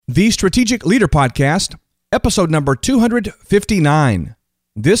The Strategic Leader Podcast, episode number 259.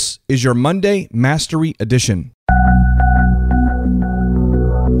 This is your Monday Mastery Edition.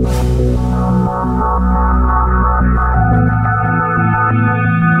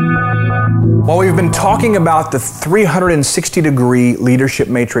 Well, we've been talking about the 360-degree leadership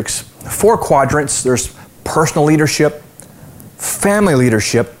matrix. 4 quadrants. There's personal leadership, family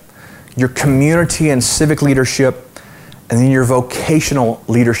leadership, your community and civic leadership, and then your vocational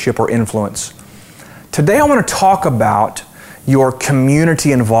leadership or influence. Today I want to talk about your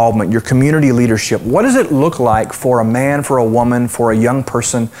community involvement, your community leadership. What does it look like for a man, for a woman, for a young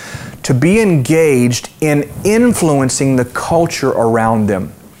person to be engaged in influencing the culture around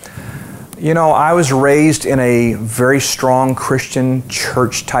them? You know, I was raised in a very strong Christian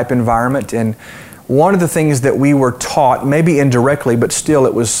church type environment, and one of the things that we were taught, maybe indirectly, but still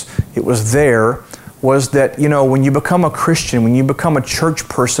it was there, was that, you know, when you become a Christian, when you become a church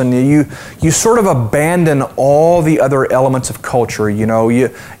person, you sort of abandon all the other elements of culture. You know,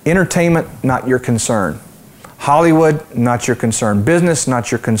 entertainment, not your concern. Hollywood, not your concern. Business,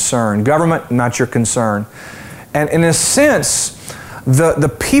 not your concern. Government, not your concern. And in a sense,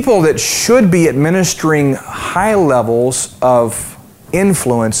 the people that should be administering high levels of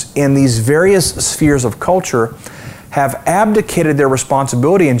influence in these various spheres of culture have abdicated their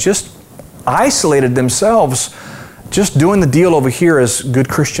responsibility and just isolated themselves, just doing the deal over here as good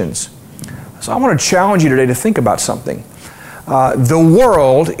Christians. So I want to challenge you today to think about something. The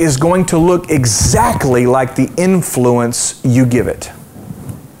world is going to look exactly like the influence you give it.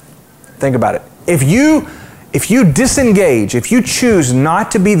 Think about it. If you disengage, if you choose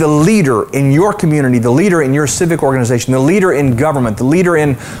not to be the leader in your community, the leader in your civic organization, the leader in government, the leader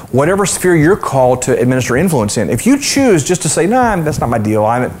in whatever sphere you're called to administer influence in, if you choose just to say, nah, that's not my deal,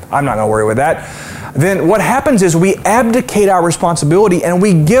 I'm not going to worry with that, then what happens is we abdicate our responsibility and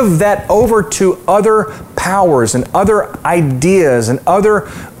we give that over to other powers and other ideas and other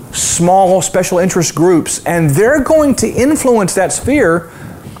small special interest groups, and they're going to influence that sphere,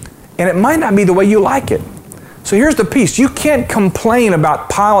 and it might not be the way you like it. So here's the piece. You can't complain about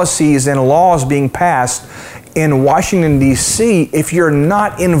policies and laws being passed in Washington, D.C. if you're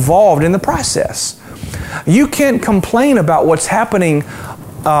not involved in the process. You can't complain about what's happening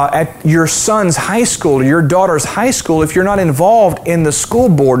at your son's high school or your daughter's high school if you're not involved in the school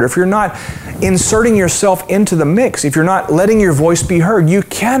board, or if you're not inserting yourself into the mix, if you're not letting your voice be heard. You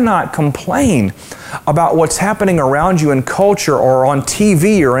cannot complain about what's happening around you in culture or on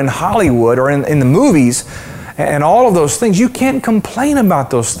TV or in Hollywood or in the movies and all of those things. You can't complain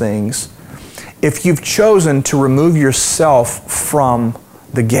about those things if you've chosen to remove yourself from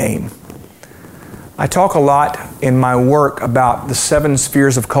the game. I talk a lot in my work about the 7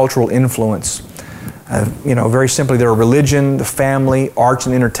 spheres of cultural influence. Very simply, they're religion, the family, arts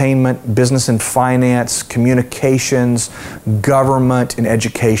and entertainment, business and finance, communications, government, and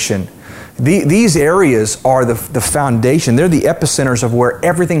education. These areas are the foundation. They're the epicenters of where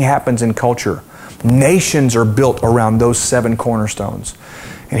everything happens in culture. Nations are built around those 7 cornerstones.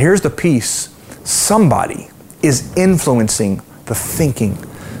 And here's the piece. Somebody is influencing the thinking.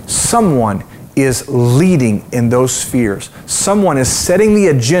 Someone is leading in those spheres. Someone is setting the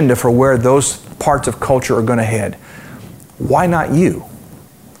agenda for where those parts of culture are going to head. Why not you?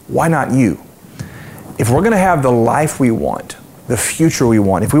 Why not you? If we're going to have the life we want, the future we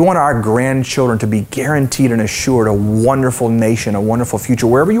want, if we want our grandchildren to be guaranteed and assured a wonderful nation, a wonderful future,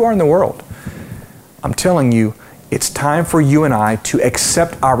 wherever you are in the world, I'm telling you, it's time for you and I to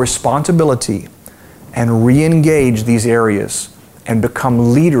accept our responsibility and re-engage these areas and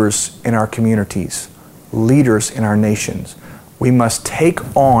become leaders in our communities, leaders in our nations. We must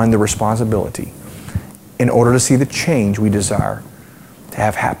take on the responsibility in order to see the change we desire to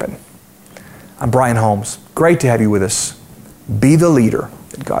have happen. I'm Brian Holmes. Great to have you with us. Be the leader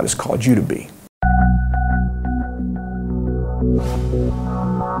that God has called you to be.